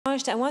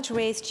Tánaiste, I want to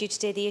raise to you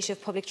today the issue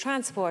of public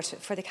transport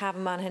for the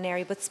Cavan-Monaghan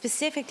area, but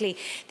specifically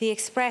the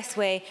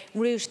Expressway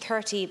Route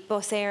 30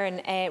 bus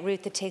Éireann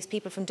route that takes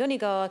people from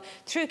Donegal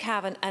through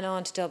Cavan and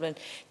on to Dublin.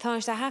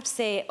 Tánaiste, I have to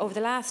say, over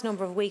the last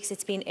number of weeks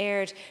it's been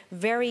aired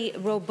very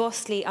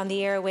robustly on the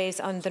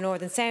airwaves, on the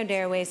Northern Sound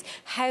airwaves,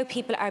 how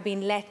people are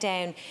being let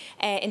down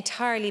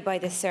entirely by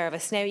this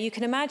service. Now, you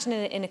can imagine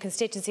in a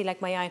constituency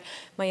like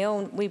my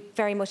own, we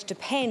very much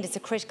depend, it's a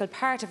critical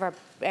part of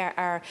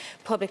our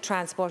public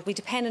transport. We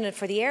depend on it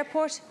for the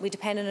airport, we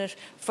depend on it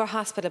for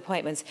hospital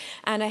appointments.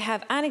 And I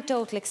have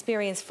anecdotal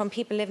experience from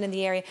people living in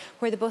the area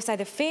where the bus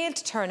either failed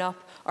to turn up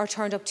or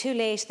turned up too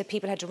late, that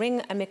people had to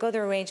ring and make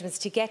other arrangements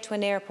to get to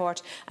an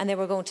airport and they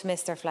were going to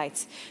miss their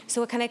flights.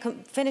 So can I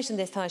finish on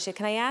this, Tánaiste?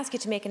 Can I ask you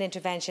to make an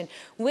intervention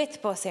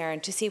with bus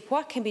Éireann to see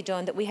what can be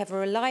done, that we have a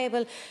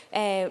reliable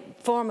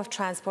form of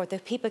transport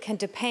that people can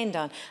depend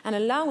on, and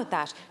along with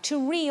that,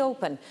 to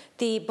reopen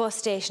the bus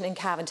station in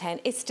Cavan-Town.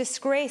 It's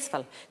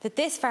disgraceful that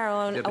this far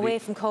on away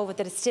from COVID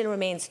that it still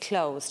remains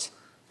closed.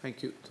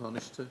 Thank you.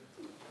 Tánaiste.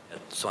 I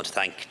just want to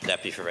thank the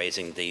Deputy for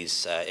raising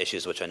these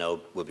issues, which I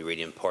know will be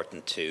really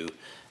important to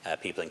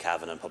people in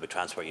Cavan and public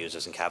transport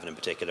users in Cavan in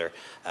particular.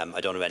 I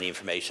don't have any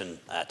information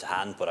to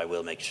hand, but I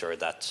will make sure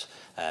that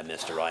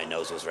Minister Ryan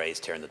knows what was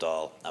raised here in the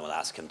Dáil, and will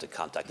ask him to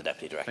contact the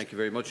Deputy directly. Thank you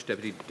very much,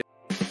 Deputy.